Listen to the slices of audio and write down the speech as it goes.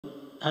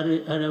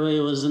hari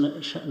abayobozi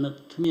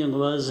natumiye ngo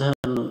baze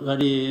hano,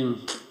 hari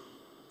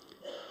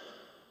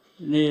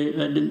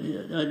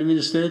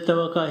administrator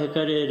w'akahe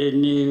karere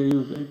ni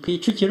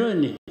Kicukiro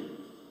ni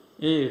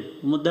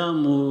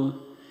umudamu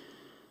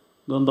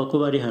ngomba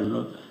kuba ari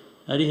hano,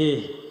 ari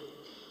hehe?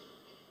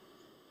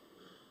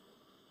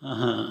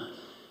 Aha,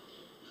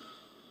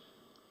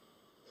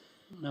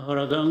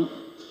 nahoraga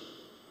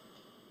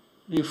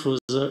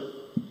nifuza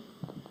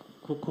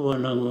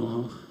kukubona ngo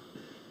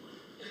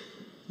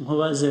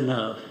nkubaze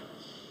nawe.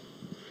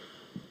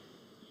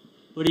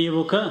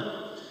 Uribuka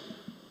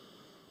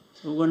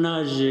ubwo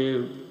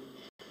naje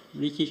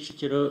muri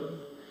Kicukiro,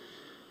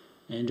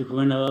 ndi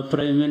kumwe n'aba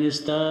prime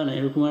minister,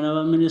 ndi kumwe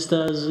n'aba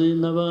ministers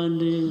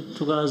n'abandi,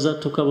 tukaza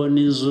tukabona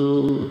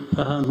inzu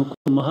ahantu ku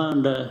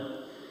muhanda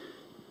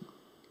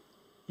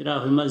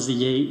iraho imaze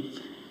igihe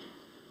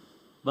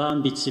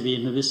bambitse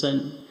ibintu bisa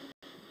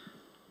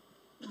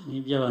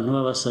n'iby'abantu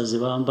b'abasazi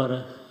bambara.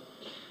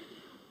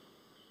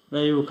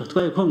 Urayibuka?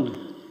 Twari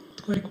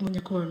kumwe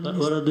nyakubahwa,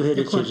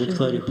 waraduherekeje,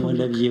 twari kumwe,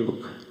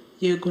 ndabyibuka.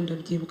 Yego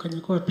ndabyibuka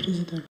nyakubahwa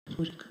Perezida wa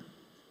Repubulika.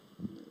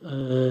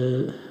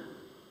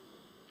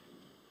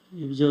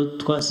 Ibyo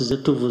twasize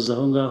tuvuze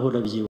aho ngaho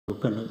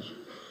urabyibuka nabyo?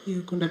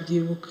 Yego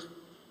ndabyibuka.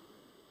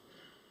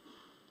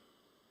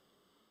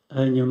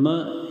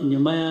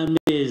 Nyuma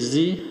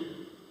y'amezi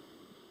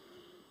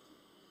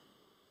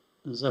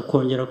nza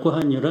kongera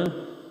kuhanyura,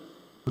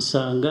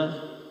 nsanga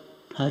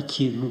nta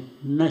kintu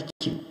na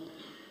kimwe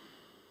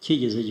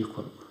kigeze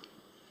gikorwa.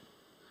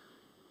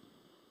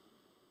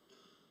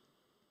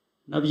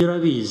 Nabyo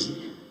urabizi?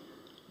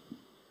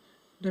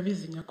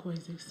 Ndabizi nyakubahwa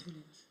His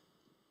Excellency.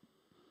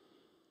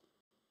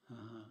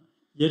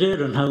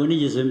 Rero ntabwo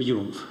nigeze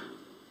mbyumva.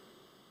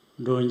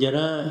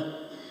 Ndongera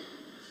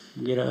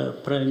mbwira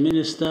prime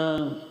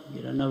minister,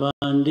 mbwira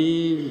n'abandi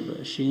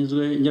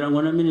bashinzwe, ngira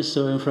ngo na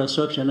minister wa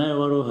infrastructure nawe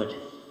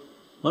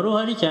wari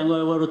uhari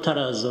cyangwa wari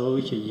utaraza wowe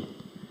icyo gihe?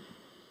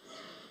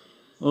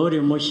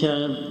 Uri mushya,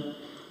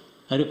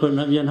 ariko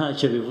nabyo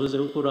ntacyo bivuze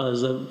kuko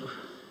uraza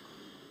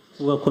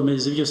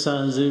ugakomeza ibyo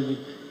usanze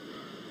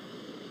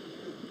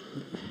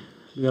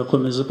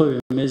bigakomeza uko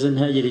bimeze,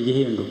 ntihagire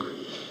igihinduka.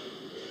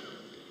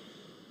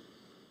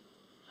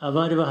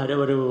 Abari bahari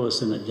bari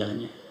bose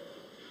najyanye.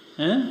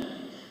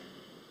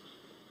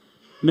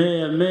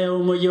 Meya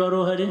w'umujyi wari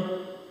uhari,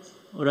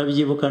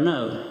 urabyibuka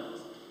nawe?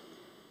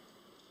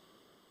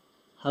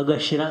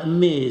 Hagashira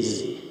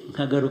amezi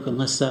nkagaruka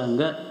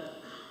nkasanga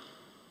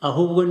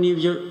ahubwo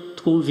n'ibyo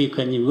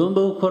twumvikanye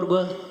bigomba gukorwa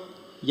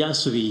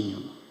byasubiye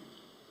inyuma.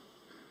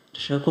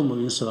 Ndashaka ko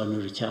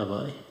mubisobanurira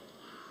icyabaye.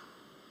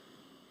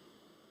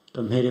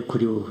 Kampere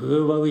kuri wowe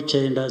uba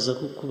wicaye, ndaza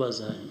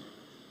kukubaza.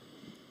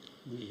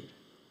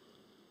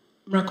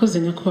 Murakoze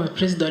nyakubahwa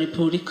Perezida wa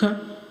Repubulika.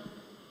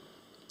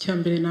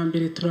 Cyambere na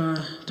mbere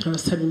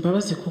turabasaba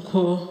imbabazi kuko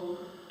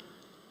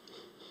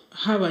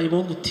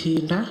habayemo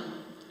gutinda.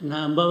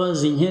 Nta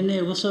mbabazi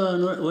nkeneye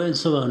gusobanura, we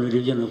nsobanura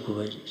ibyo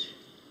nakubajije.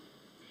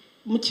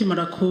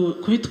 Mukimara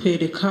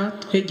kubitwereka,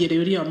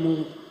 twegereye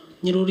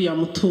nyir'uriya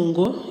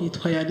mutungo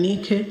yitwa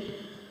Yananiwe,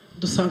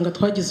 dusanga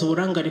twagize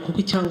uburangare kuko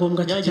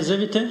icyangombwa cyagize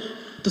bite?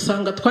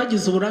 Dusanga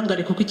twagize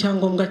uburangare kuko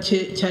icyangombwa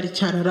cye cyari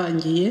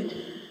cyararangiye,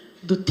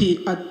 duti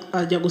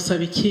ajya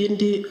gusaba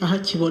ikindi aho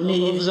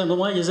akiboneye. Uvuze ngo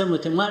mwageze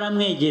mute?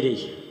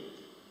 Mwaramwegereye?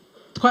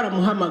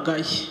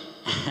 Twaramuhamagaye.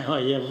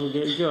 Yavuga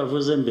ibyo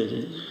wavuze mbere.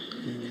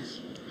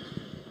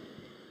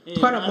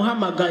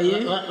 Twaramuhamagaye.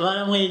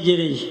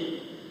 Baramwegereye,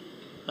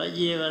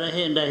 bagiye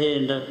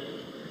barahendahenda,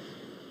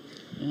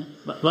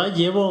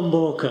 bagiye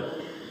bomboka,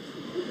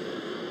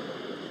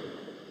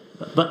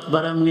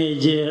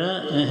 baramwegera.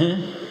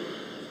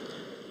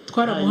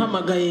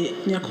 Twaramuhamagaye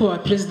nyakubahwa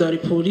Perezida wa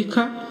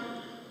Repubulika,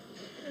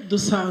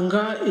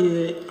 dusanga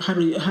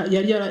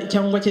yari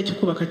cyangwa cye cyo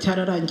kubaka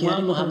cyararangiye.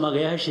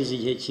 Wamuhamagaye hashize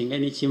igihe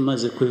kingana iki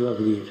maze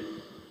kubibabwira?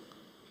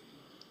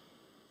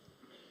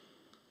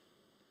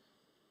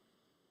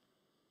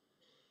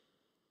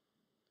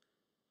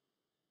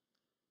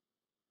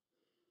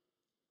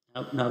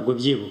 Ntabwo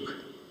byibuka?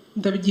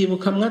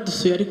 Ndabyibuka,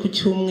 mwadusuye ari ku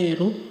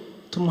cyumweru,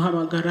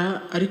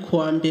 tumuhamagara ari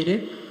kuwa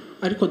mbere,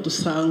 ariko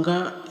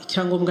dusanga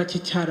icyangombwa cye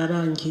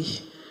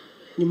cyararangiye.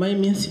 Nyuma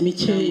y'iminsi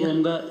mike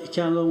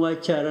icyangombwa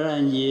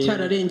cyararangiye,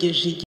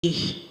 cyararengeje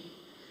igihe.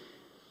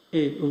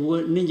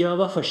 Ubwo ninjye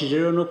wabafashije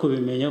rero no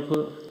kubimenya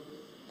ko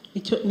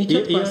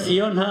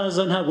iyo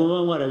ntaza ntabwo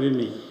muba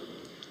mwarabimenye.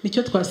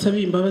 Nicyo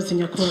twasabiye imbabazi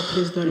nyakubahwa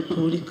Perezida wa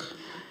Repubulika.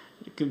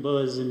 Ariko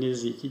imbabazi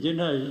n'iziki? Njye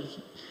nta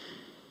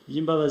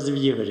by'imbabazi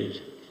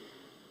byihorere,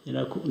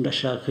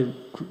 ndashaka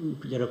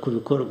kugera ku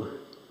bikorwa.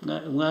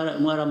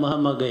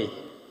 Mwaramuhamagaye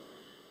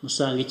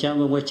musanga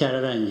icyangombwa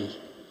cyararangiye.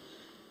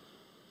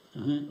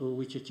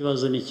 Ubu icyo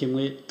kibazo ni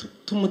kimwe,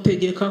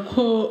 tumutegeka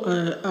ko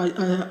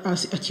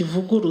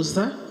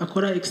akivuguruza,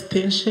 akora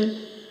extension,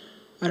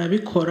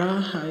 arabikora,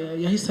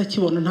 yahise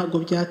akibona, ntabwo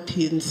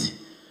byatinze.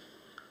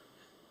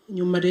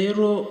 Nyuma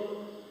rero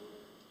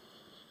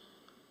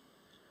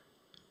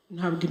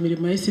ntabwo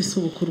imirimo yahise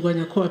isubukurwa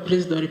nyakubahwa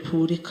Perezida wa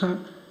Repubulika.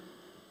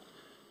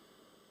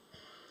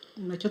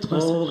 nacyo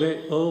twasabye.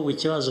 wowe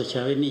ikibazo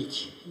cyawe ni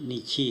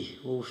iki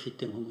wowe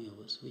ufite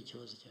nk'umuyobozi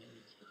w'ikibazo cyawe ni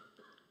iki?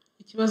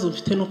 Ikibazo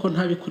mfite nuko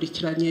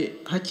ntabikurikiranye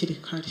hakiri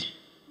kare.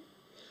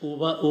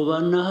 uba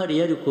nahari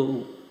ariko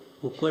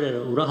ukorera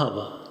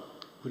urahaba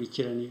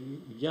kurikirana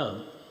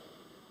ibyawe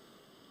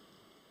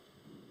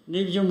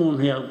n'ibyo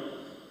umuntu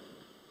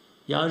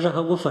yaje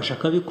akagufasha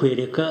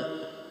akabikwereka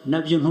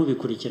nabyo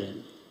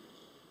ntubikurikirane.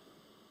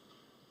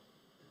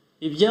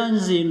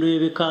 Ibyanzinduye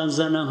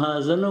bikanzana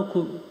nkaza no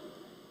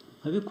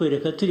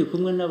nkabikwereka turi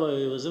kumwe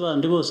n'abayobozi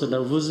bandi bose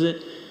ndavuze,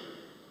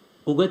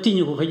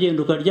 ugatinyuka ukagenda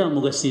ukaryama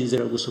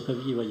ugasinzira gusa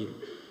ukabyibagirwa.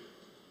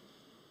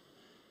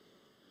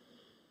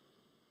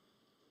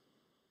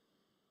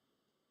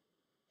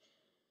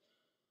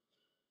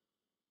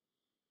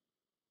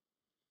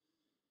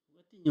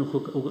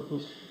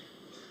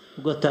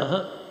 ugataha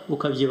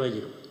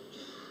ukabyibagirwa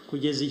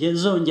kugeza igihe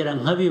nzongera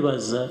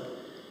nkabibaza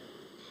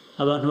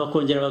abantu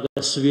bakongera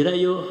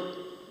bagasubirayo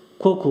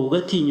koko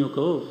ugatinyuka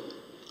wowe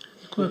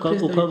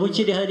ukaba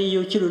ukiri hariya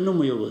ukiri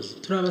n'umuyobozi.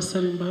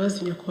 Turabasaba imbabazi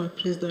nyakubahwa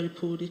Perezida wa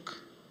Repubulika.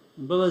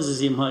 Imbabazi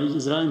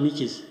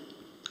zirampikize,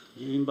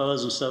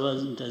 imbabazi usaba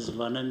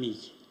ndazivanamo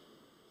iki?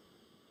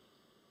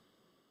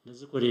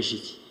 Ndazikoresha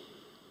iki?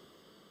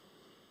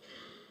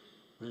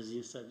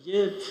 Urazinsabye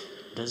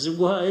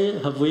ndaziguhaye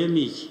havuyemo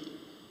iki?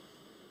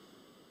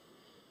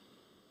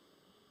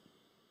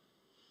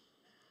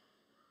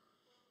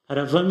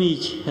 haravamo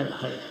iki?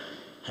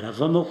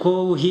 Haravamo ko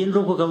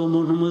uhinduka ukaba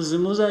umuntu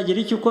muzima uzagira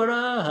icyo ukora,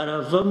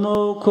 haravamo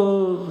ko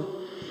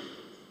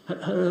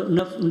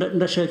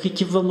ndashaka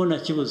ikivamo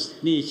nakibuze.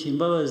 Ni iki?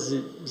 Imbabazi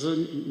zo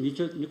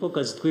niko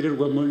kazi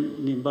twirirwamo,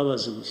 ni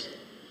imbabazi gusa.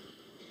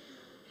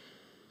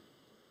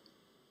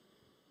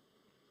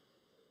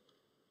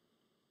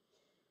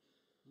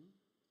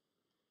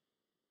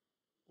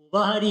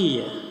 uba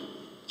hariya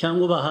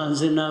cyangwa uba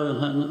hanze nawe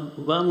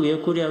bambwiye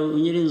kuriya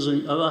nyir'inzu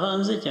aba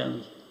hanze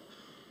cyangwa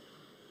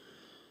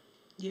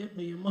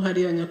ntuyemo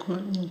hariya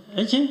nyakubahwa.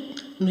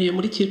 Ntuye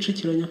muri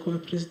Kicukiro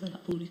nyakubahwa Perezida wa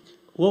Repubulika.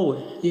 Wowe?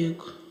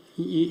 Yego.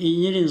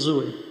 Nyir'inzu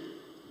we?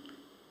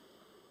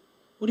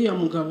 Uriya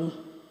mugabo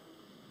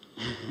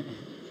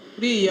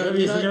uriya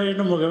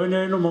n'umugabo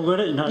nawe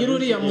n'umugore nyiri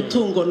uriya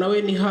mutungo nawe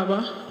ni haba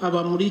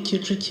aba muri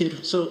Kicukiro.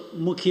 So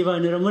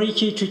mukibanira muri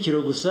Kicukiro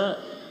gusa,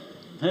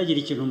 ntagire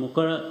ikintu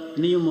mukora.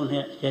 Niyo umuntu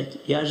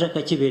yaje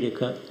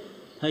akakibereka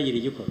ntagire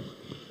igikorwa.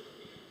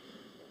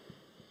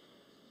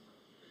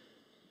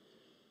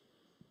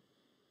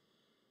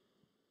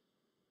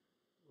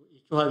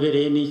 icyo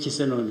habereye ni iki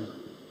se none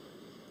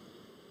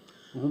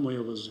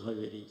nk'umuyobozi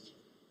uhabereye iki?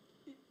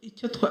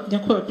 Icyo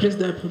nyakubahwa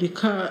Perezida wa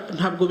Repubulika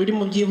ntabwo biri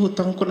mu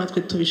byihuta nk'uko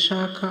natwe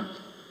tubishaka.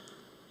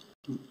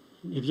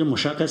 Ibyo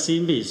mushaka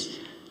simbizi,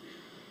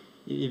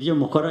 ibyo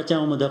mukora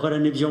cyangwa mudakora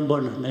nibyo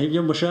mbona, naho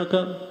ibyo mushaka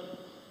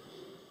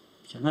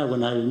ntabwo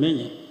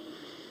nabimenye.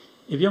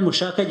 Ibyo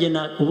mushaka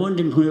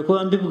ubundi nkwiye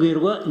kuba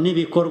mbibwirwa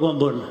n'ibikorwa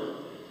mbona,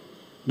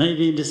 naho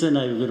ibindi se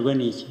nabibwirwa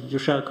n'iki? Ibyo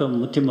ushaka mu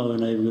mutima wawe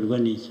nabibwirwa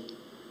n'iki?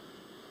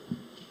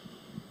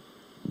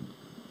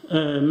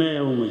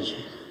 Meya w'umujyi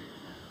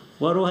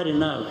wari uhari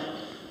nawe,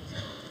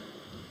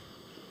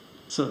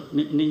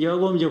 ni njye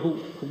wagombye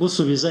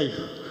kugusubizayo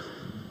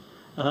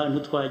ahantu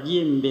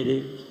twagiye mbere.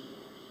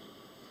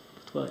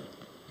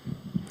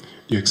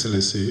 Your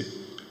Excellency,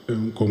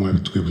 uko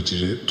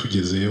mwabitwibukije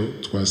tugezeyo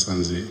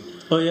twasanze.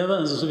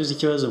 Yabanza usubiza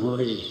ikibazo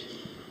nkubajije.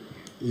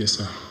 Yes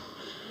sir.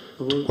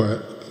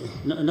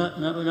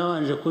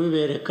 Nabanje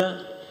kubibereka,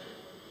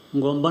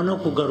 ngomba no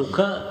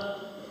kugaruka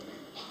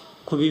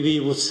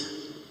kubibibutsa.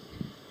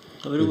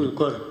 Abari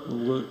kubikora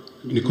ubwo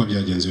niko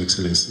byagenze Your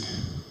Excellency.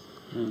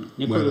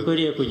 Niko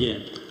bikwiriye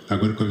kugenda.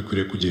 Ntabwo ariko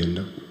bikwiriye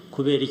kugenda.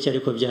 Kubera iki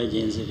ariko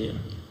byagenze rero?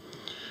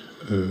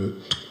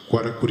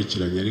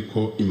 Twarakurikiranye ariko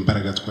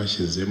imbaraga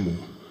twashyizemo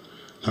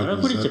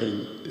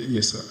twarakurikiranye.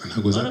 Yes sir.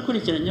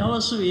 Twarakurikiranye aho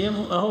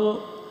wasubiyemo,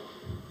 aho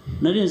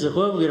narinze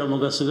kubabwira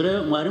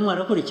mugasubirayo. Mwari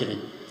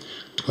mwarakurikiranye?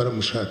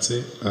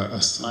 Twaramushatse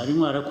asa. Mwari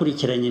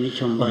mwarakurikiranye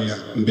nicyo mbaza.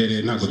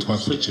 Mbere ntabwo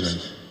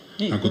twakurikiranye.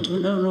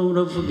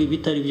 Uravuga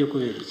ibitari byo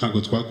kubera iki? Ntabwo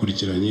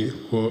twakurikiranye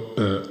ko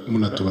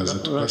munatubaza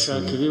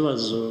urashaka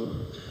ibibazo.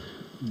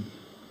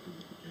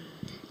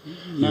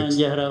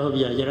 Nanjye hari aho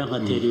byagera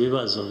nkatera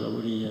ibibazo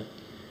buriya.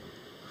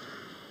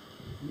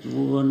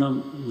 Ubona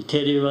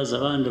mutera ibibazo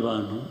abandi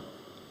bantu,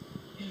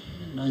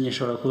 nanjye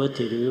nshobora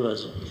kubatera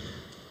ibibazo.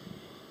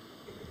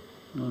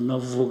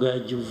 Navuga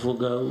jya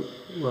uvuga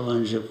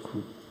wabanje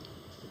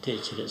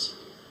gutekereza.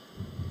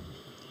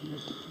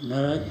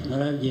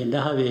 Naragenda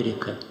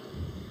habereka,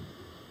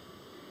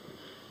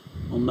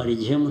 mumara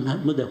igihe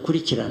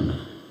mudakurikirana,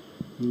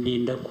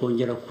 ndinda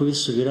kongera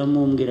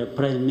kubisubiramo umbwira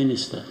Prime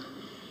Minister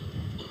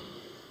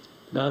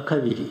bwa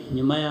kabiri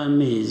nyuma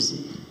y'amezi.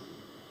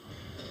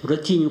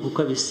 Uratinyuka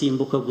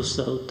ukabisimbuka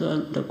gusa,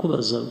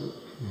 ndakubaza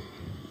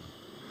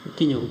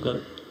utinyuka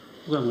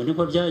uvuga ngo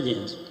niko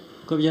byagenze.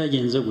 Ko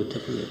byagenze gute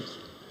kubera iki?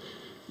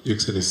 Your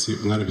Excellency,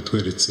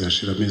 mwarabitweretse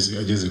hashira amezi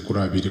ageze kuri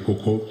 2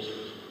 koko.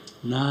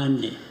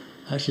 8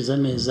 hashize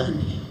amezi 4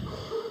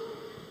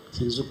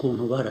 sinzi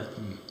ukuntu bara.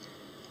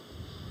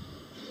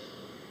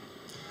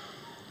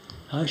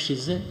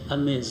 hashize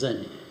amezi 4.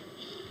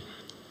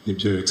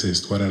 nibyo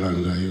excellence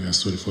twararangaye, we are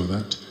sorry for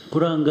that.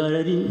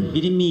 Kurangara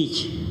birimo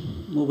iki?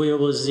 Mu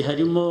buyobozi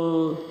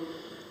harimo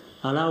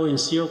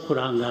allowance yo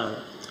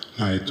kurangara.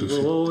 Ntayo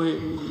dufite. Wowe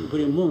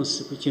buri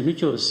munsi ku kintu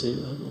cyose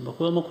ugomba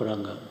kubamo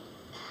kurangara.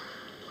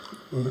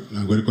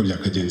 Ntabwo ariko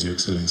byakagenze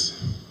excellence.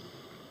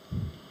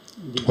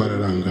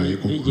 Twararangaye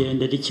kuko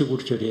bigenda iki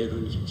gutyo rero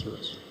nicyo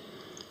kibazo.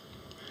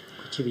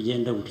 Kuki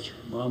bigenda gutyo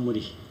muba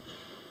muri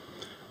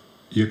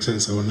Your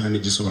Excellency, aho nta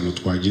n'igisobanuro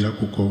twagira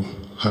kuko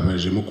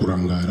habajemo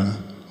kurangara,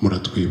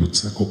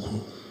 muratwibutsa koko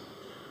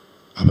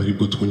aba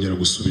aribwo twongera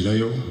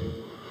gusubirayo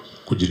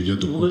kugira ibyo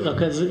dukora.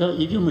 Akazi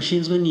ibyo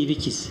mushinzwe ni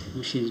ibikize,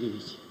 mushinzwe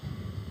ibiki?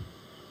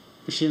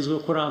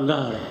 Mushinzwe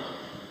kurangara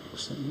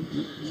gusa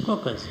niko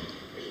kazi.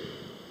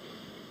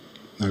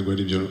 Ntabwo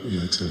ari byo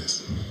Your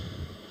Excellency.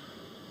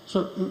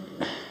 So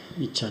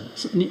nicana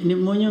ni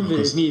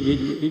munyumvire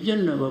nk'ibi ibyo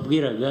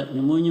nababwiraga,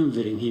 ni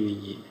munyumvire nk'ibi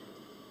ngibi.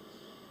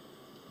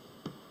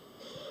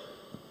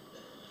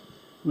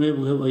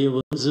 Mwebwe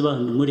abayobozi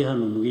bandi muri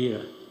hano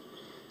mbwira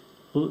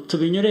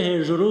tubinyure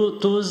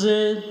hejuru,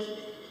 tuze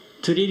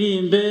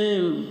turirimbe,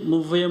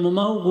 muvuye mu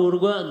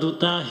mahugurwa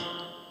dutahe,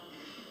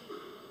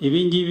 ibi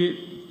ngibi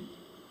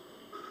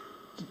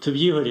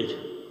tubyihorere.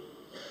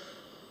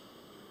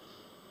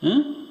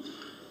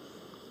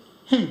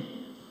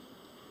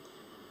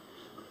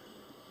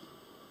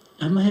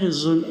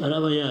 Amaherezo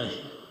araba yahe?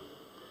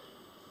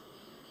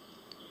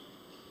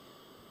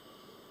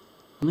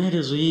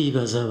 Amaherezo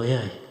yibaza aba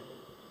yahe?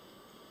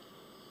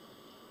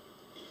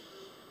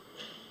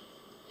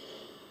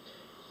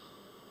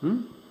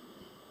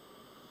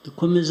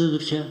 Dukomeze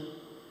dutya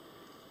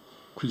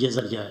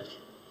kugeza ryari?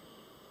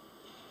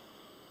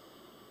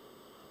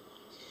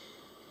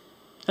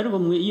 Ariko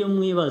iyo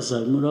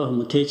mwibaza muri aho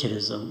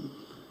mutekereza,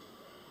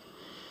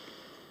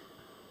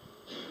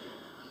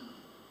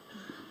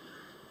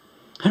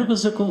 ariko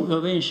se ko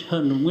abenshi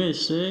hano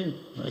mwese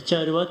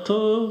bacyari bato,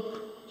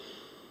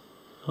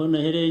 aho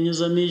nahereye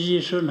nyuzamo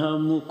ijisho nta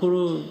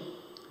mukuru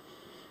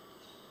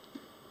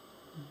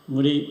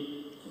muri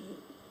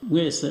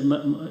mwese,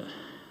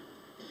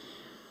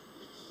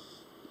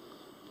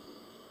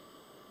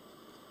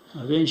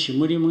 abenshi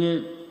muri mwe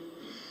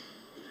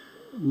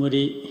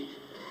muri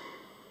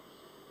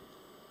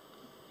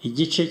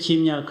igice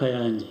cy'imyaka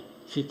yanjye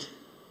mfite,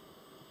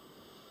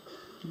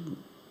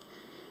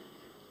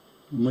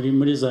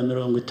 muri za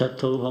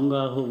 30 aho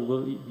ngaho, ubwo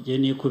bye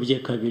nikubye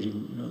kabiri,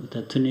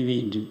 30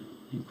 n'ibindi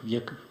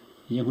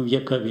nikubye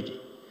kabiri.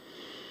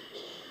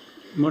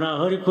 Muri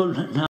aho ariko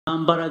nta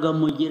mbaraga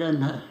mugira,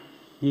 nta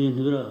ibintu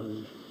biraho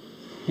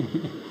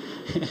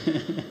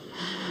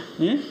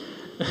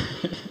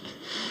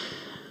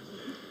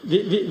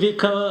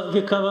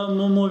bikaba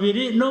mu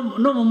mubiri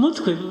no mu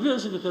mutwe,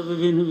 byose bikaba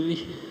ibintu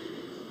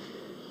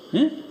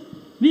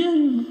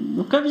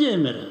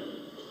mukabyemera.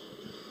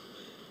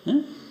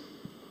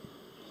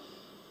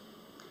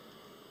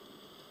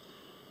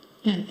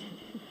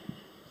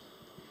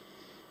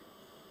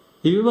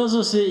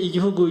 Ibibazo se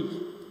igihugu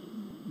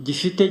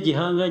gifite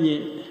gihanganye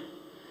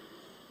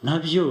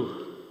nabyo,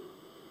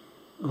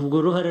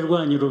 ubwo ruhare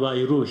rwanyu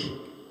rubaye uruhe?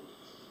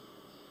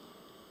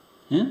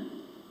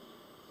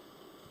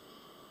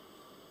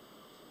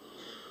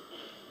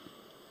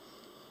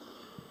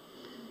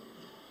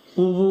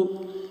 Ubu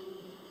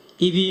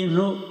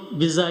ibintu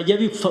bizajya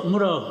bipfa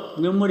muri aho,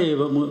 mwe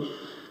mureba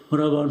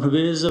muri abantu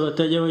beza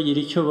batajya bagira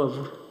icyo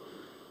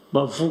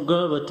bavuga,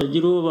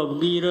 batagira uwo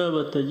babwira,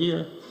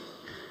 batagira,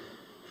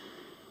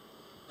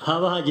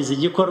 haba hagize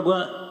igikorwa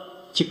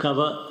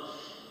kikaba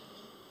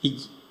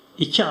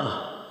icyaha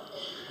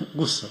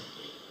gusa.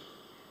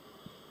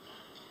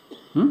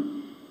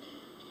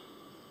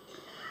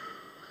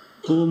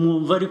 Ubu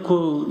mwumva ariko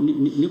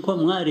niko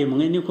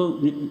mwaremwe,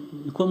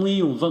 niko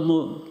mwiyumvamo,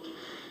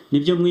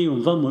 nibyo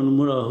mwiyumvamo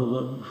muri aho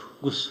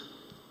gusa.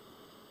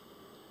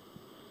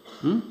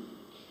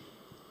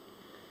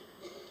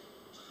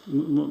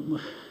 Mu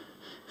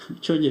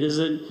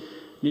Cyongereza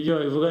nibyo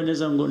babivuga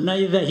neza ngo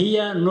neither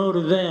here nor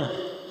there.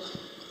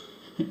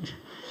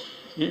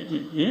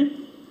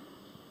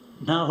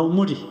 Ntaho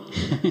muri.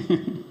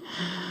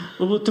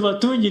 Ubu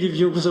tubatungira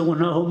ibyo gusa ngo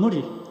ntaho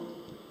muri.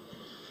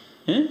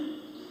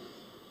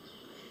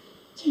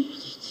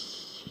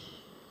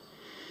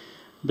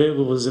 Mbega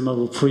ubuzima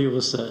bupfuye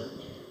ubusa.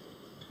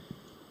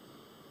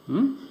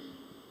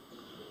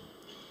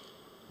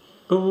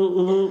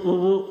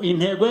 Ubu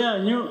intego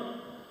yanyu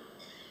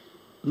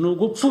ni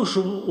ugupfusha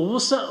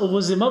ubusa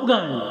ubuzima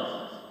bwanyu.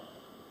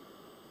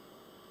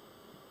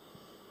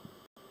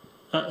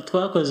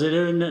 Twakoze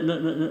rero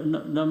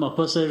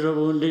n'amakosa ejo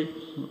bundi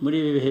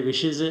muri ibi bihe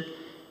bishize,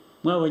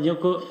 mwabonye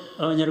ko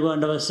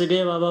abanyarwanda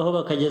basigaye babaho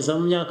bakageza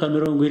mu myaka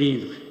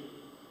 70.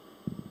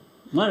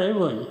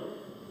 Mwarabibonye?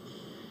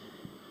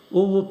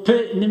 Ubu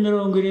pe ni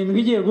 70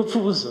 igiye gupfa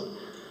ubusa.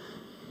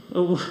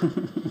 Ubu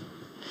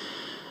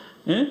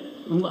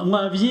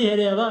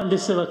mwabyihereye abandi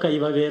se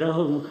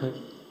bakayibaberaho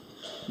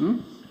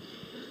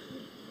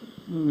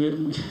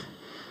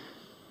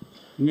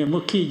mwe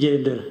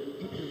mukigendera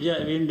bya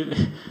bindi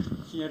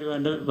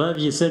Ikinyarwanda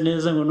babyise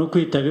neza ngo no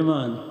kwitaba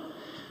Imana.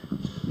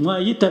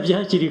 Mwayitabye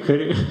hakiri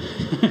kare.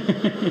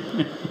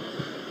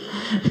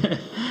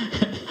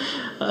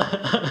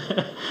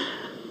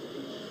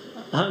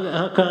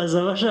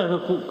 Hakaza abashaka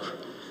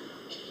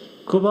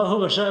kubaho,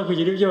 bashaka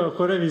kugira ibyo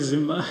bakora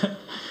bizima,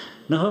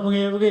 naho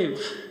mwebwe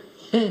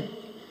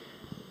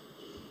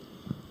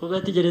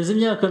ugategereza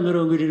imyaka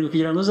 70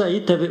 kugira ngo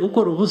uzayitabe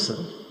ukora ubusa.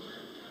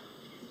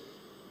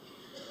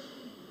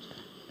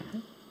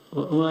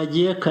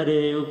 Wagiye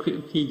kare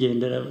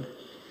ukigendera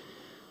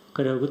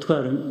ukareba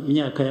gutwara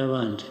imyaka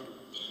y'abandi,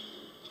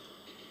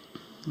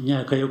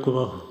 imyaka yo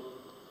kubaho.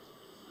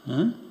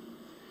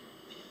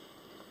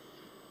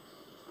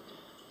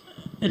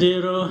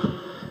 Rero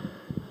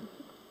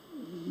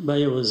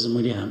bayobozi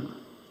muri hano,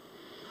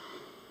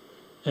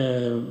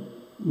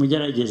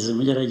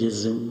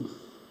 mugerageze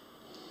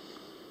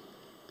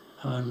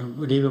abantu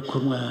urebe ko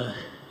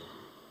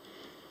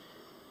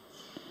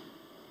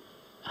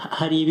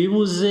hari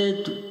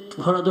ibibuze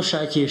duhora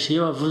dushakisha.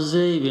 Iyo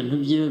bavuze ibintu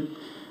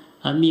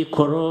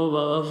by'amikoro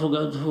bavuga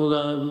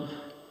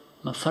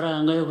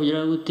amafaranga yo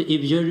kugira gute,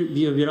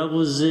 ibyo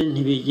birabuze,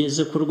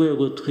 ntibigeze ku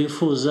rwego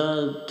twifuza.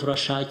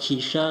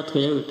 Turashakisha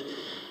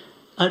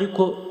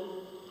ariko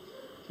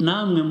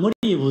namwe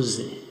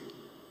muribuze,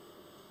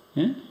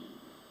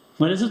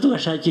 muretse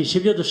tugashakisha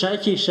ibyo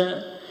dushakisha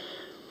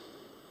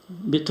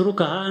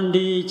bituruka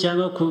ahandi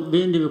cyangwa ku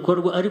bindi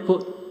bikorwa,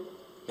 ariko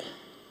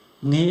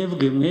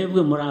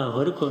mwebwe muri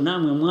aho, ariko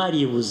namwe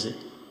mwaribuze.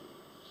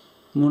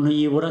 Umuntu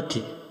yibura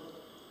ate?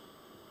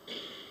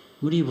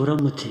 Muribura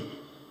mute?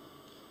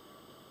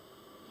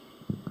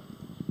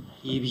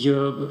 Ibyo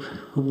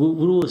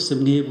buri wose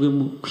mwebwe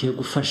mukwiye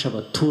gufasha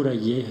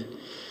abaturage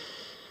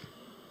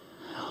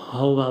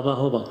aho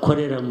babaho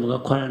bakorera,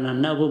 mugakorana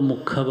nabo,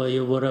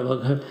 mukabayobora.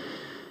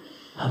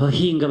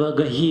 Abahinga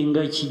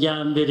bagahinga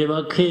kijyambere,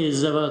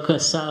 bakeza,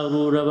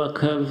 bagasarura,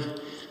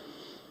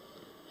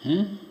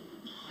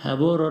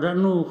 aborora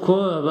nuko,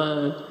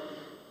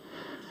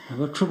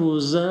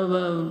 abacuruza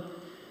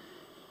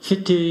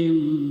bafite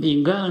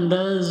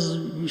inganda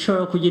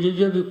bishobora kugira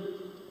ibyo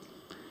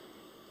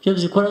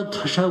zikora.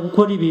 Turashaka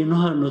gukora ibintu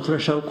hano,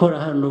 turashaka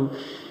gukora hano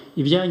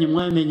ibyanyu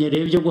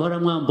mwamenyereye byo guhora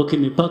mwambuka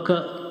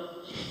imipaka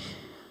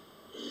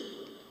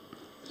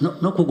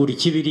no kugura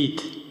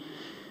ikibiriti,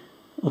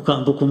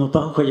 ukambuka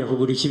umupaka ukajya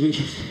kugura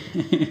ikibiriti.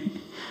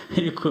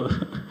 Ariko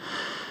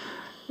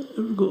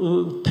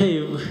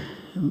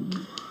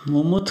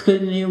mu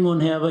mutwe niyo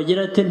umuntu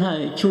yabagira ate nta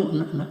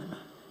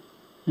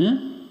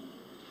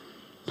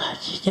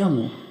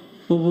kijyamo.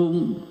 Ubu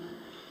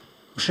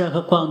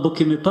ushaka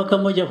kwambuka imipaka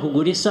mujya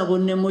kugura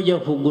isabune,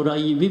 mujya kugura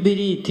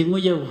ibibiriti,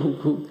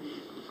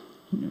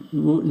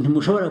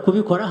 ntimushobora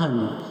kubikora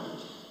hano?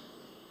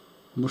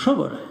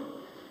 Mushobora?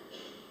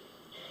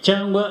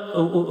 Cyangwa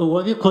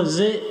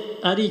uwabikoze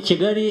ari i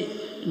Kigali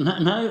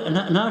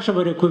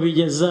ntashobore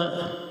kubigeza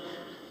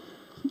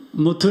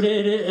mu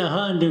turere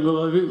ahandi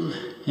ngo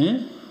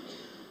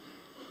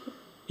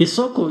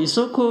isoko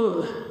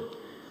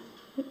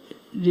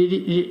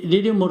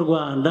riri mu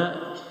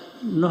Rwanda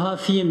no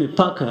hafi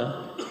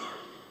y'imipaka,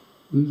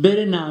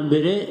 mbere na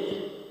mbere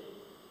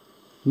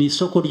ni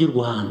isoko ry'u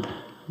Rwanda,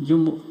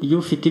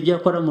 ry'ufite ibyo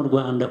akora mu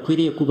Rwanda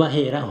akwiriye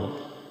kubaheraho.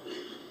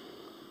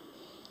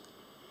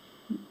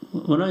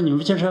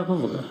 Uranyumva icyo nshaka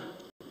kuvuga?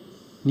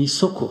 Ni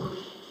isoko.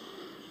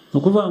 Ni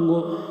ukuvuga ngo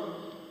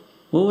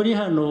wowe uri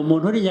hano,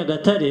 umuntu uri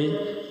Nyagatare,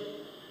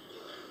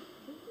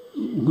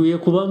 nkwiye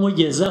kuba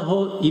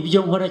mugezaho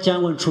ibyo nkora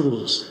cyangwa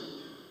ncuruza.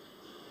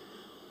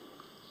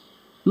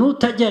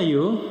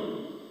 Nutajyayo,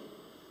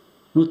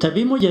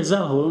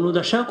 nutabimugezaho,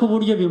 nudashaka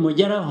uburyo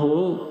bimugeraho,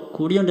 ku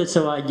buryo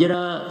ndetse wagira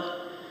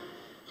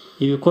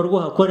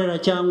ibikorwa hakorera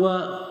cyangwa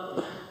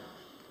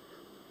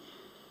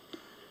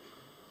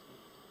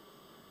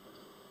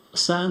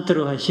santere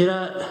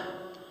uhashyira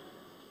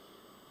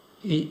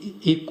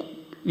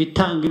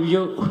itanga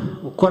ibyo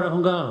ukora aho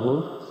ngaho,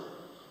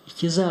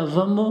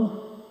 ikizavamo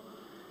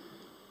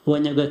uwa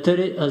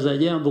Nyagatare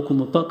azajya yambuka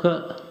umupaka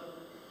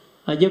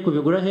ajye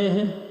kubigura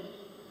hehe?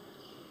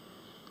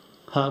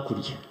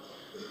 Hakurya.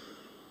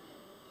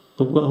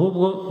 Ubwo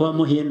ahubwo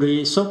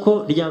wamuhinduye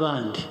isoko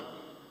ry'abandi.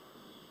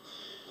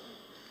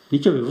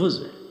 Nicyo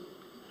bivuze.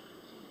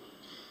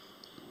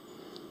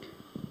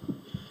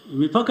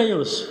 Imipaka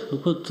yose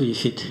uko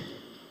tuyifite,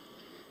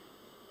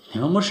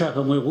 niba mushaka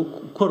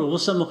gukora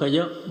ubusa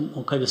mukajya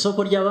mukaba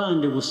isoko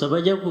ry'abandi gusa,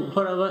 bajya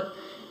gukora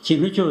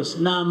ikintu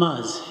cyose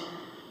n'amazi.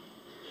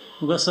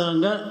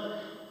 Ugasanga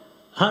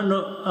hano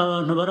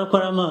abantu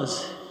barakora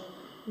amazi,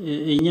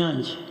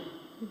 Inyange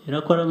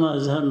irakora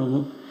amazi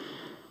hano,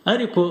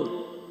 ariko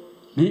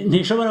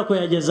ntishobora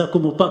kuyageza ku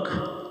mupaka.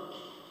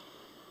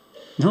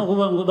 Niho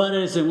kuvuga ngo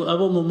baretse ngo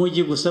abo mu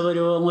mujyi gusa bari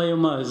banywa ayo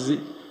mazi,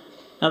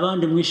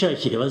 abandi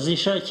mwishakire,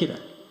 bazishakira.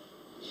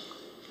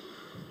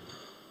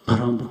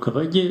 Barambuka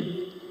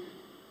bajye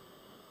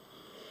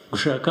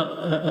gushaka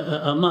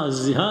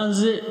amazi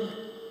hanze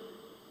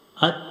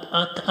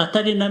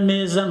atari na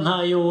meza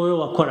nk'ayo wowe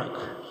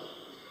wakoraga.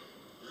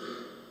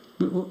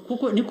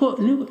 Kuko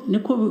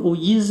niko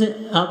ugize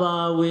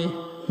abawe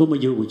bo mu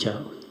gihugu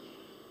cyawe.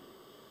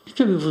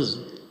 Icyo bivuze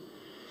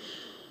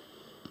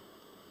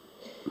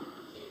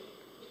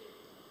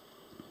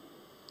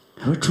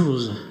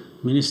abacuruza,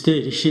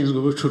 minisiteri ishinzwe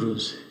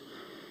ubucuruzi,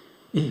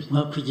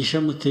 mwakwigisha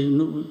mute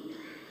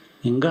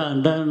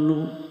inganda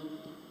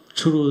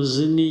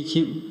n'ubucuruzi n'iki,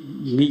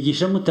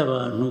 mwigisha mute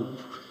abantu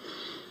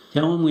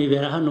cyangwa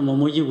mwibera hano mu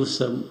mujyi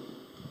gusa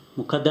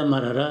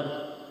mukadamarara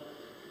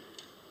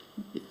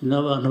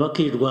n'abantu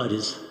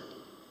bakirwariza?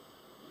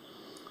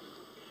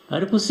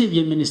 Ariko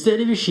usibye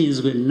minisiteri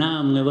ibishinzwe,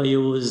 namwe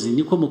bayobozi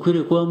niko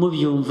mukwiriye kuba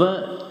mubyumva,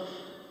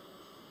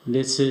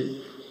 ndetse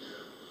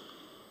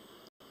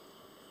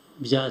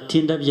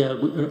byatinda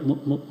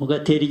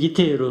mugatera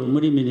igitero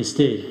muri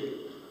minisiteri,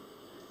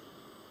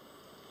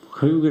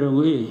 ukabibwira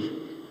ngo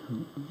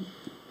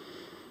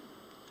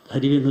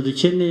hari ibintu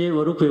dukeneye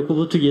wari ukwiye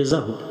kuba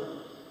utugezaho.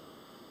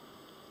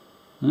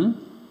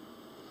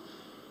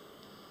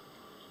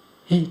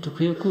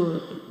 Dukwiye kuba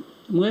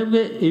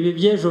mwebwe ibi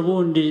by'ejo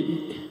bundi,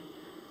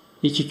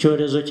 iki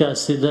cyorezo cya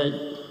sida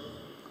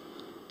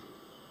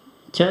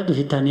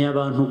cyaduhitaniye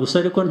abantu gusa,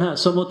 ariko nta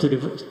somo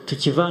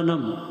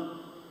tukivanamo.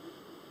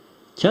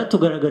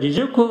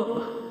 Cyatugaragarije ko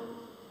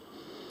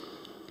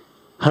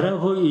hari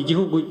aho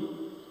igihugu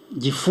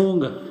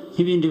gifunga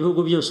nk'ibindi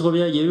bihugu byose uko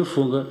byagiye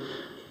bifunga,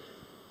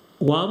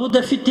 waba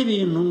udafite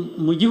ibintu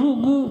mu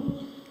gihugu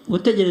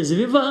utegereza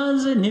ibiva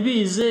hanze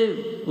ntibize,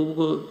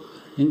 ubwo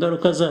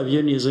ingaruka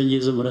zabyo ni izo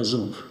ngizo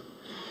murazumva.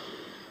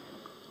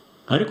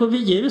 Ariko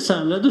bigiye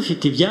bisanga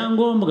dufite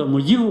ibyangombwa mu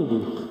gihugu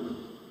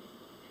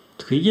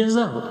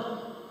twigezaho,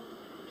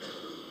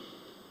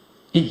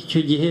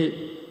 icyo gihe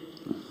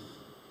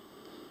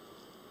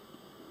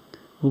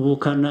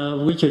ubukana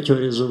bw'icyo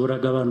cyorezo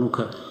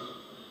buragabanuka,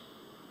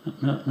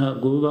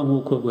 ntabwo buba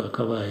nk'uko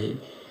bwakabaye.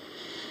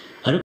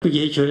 Ariko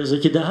igihe icyorezo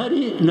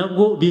kidahari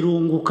nabwo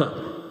birunguka,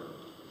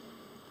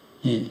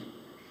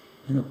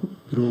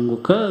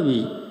 birunguka.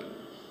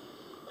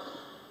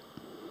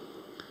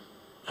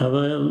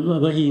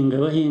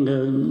 Abahinga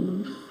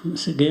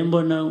nsigaye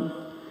mbona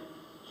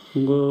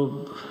ngo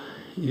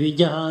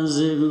ibijya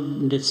hanze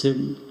ndetse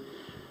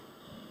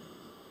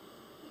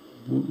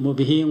mu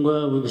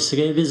bihingwa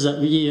bisigaye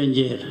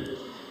byiyongera.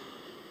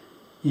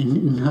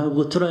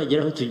 Ntabwo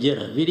turagera aho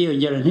tugera,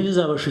 biriyongera.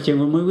 Ntibizabashuke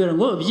ngo mubwire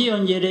ngo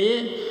byiyongereye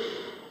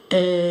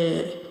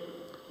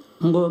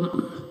ngo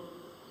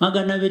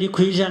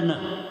 200%,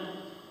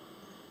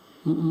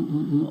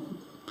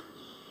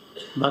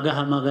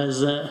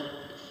 bagahamagaza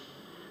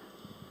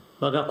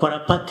bagakora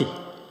pate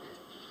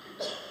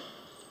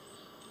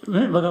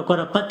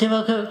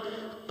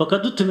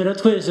bakadutumira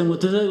twese ngo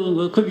tuze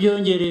ko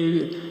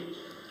byongereye,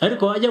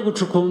 ariko wajya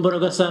gucukumbura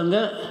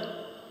ugasanga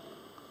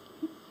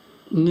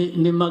ni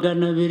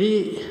 200%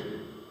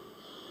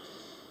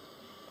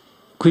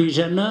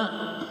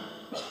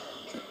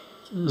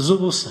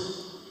 z'ubusa.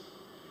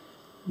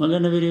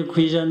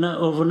 200%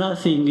 of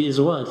nothing is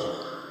what?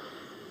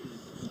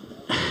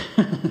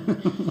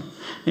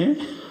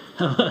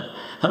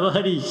 Haba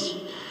hari iki?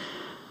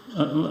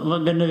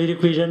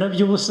 200%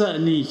 by'ubusa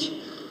ni iki?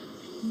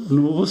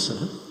 Ni ubusa.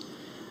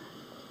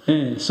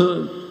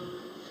 So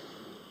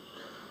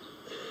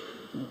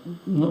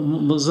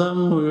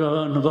muzamurira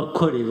abantu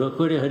bakore,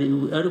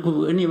 ariko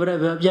nibura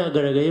biba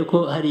byagaragaye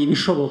ko hari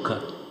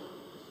ibishoboka.